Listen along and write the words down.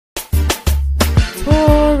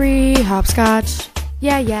ToriHopscotch.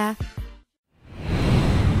 Yeah.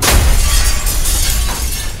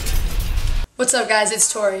 What's up guys,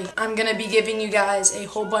 it's Tori. I'm gonna be giving you guys a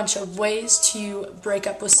whole bunch of ways to break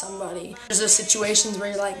up with somebody. There's those situations where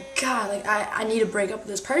you're like, God, I need to break up with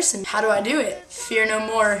this person. How do I do it? Fear no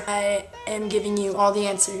more. I am giving you all the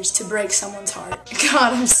answers to break someone's heart.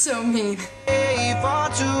 God, I'm so mean.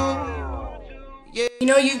 You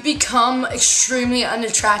know, you've become extremely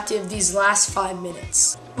unattractive these last 5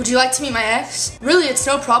 minutes. Would you like to meet my ex? Really, it's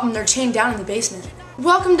no problem. They're chained down in the basement.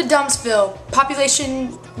 Welcome to Dumpsville.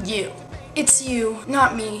 Population, you. It's you,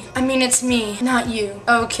 not me. I mean, it's me, not you.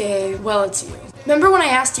 Okay, well, it's you. Remember when I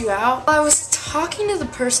asked you out? I was talking to the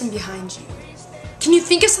person behind you. Can you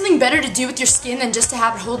think of something better to do with your skin than just to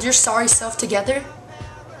have it hold your sorry self together?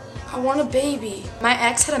 I want a baby. My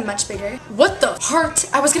ex had a much bigger. What the? Heart.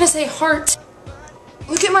 I was gonna say heart.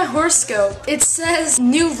 Look at my horoscope. It says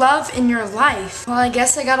new love in your life. Well, I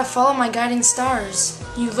guess I gotta follow my guiding stars.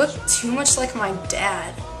 You look too much like my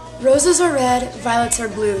dad. Roses are red, violets are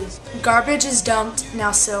blue. Garbage is dumped,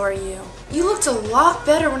 now so are you. You looked a lot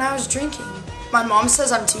better when I was drinking. My mom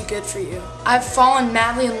says I'm too good for you. I've fallen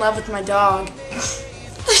madly in love with my dog.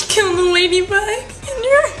 I killed a ladybug in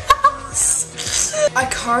your house. I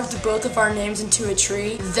carved both of our names into a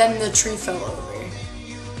tree, then the tree fell over.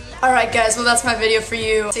 Alright guys, well that's my video for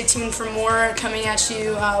you. Stay tuned for more coming at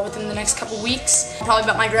you within the next couple weeks. Probably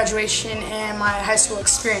about my graduation and my high school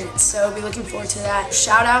experience, so be looking forward to that.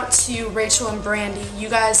 Shout out to Rachel and Brandy. You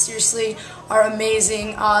guys seriously are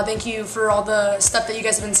amazing. Thank you for all the stuff that you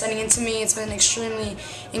guys have been sending in to me. It's been extremely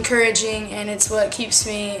encouraging and it's what keeps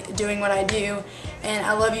me doing what I do. And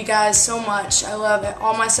I love you guys so much. I love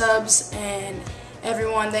all my subs and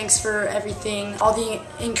everyone. Thanks for everything. All the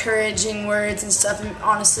encouraging words and stuff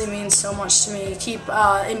honestly means so much to me. Keep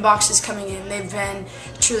inboxes coming in. They've been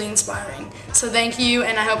truly inspiring. So thank you,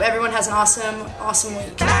 and I hope everyone has an awesome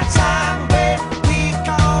week.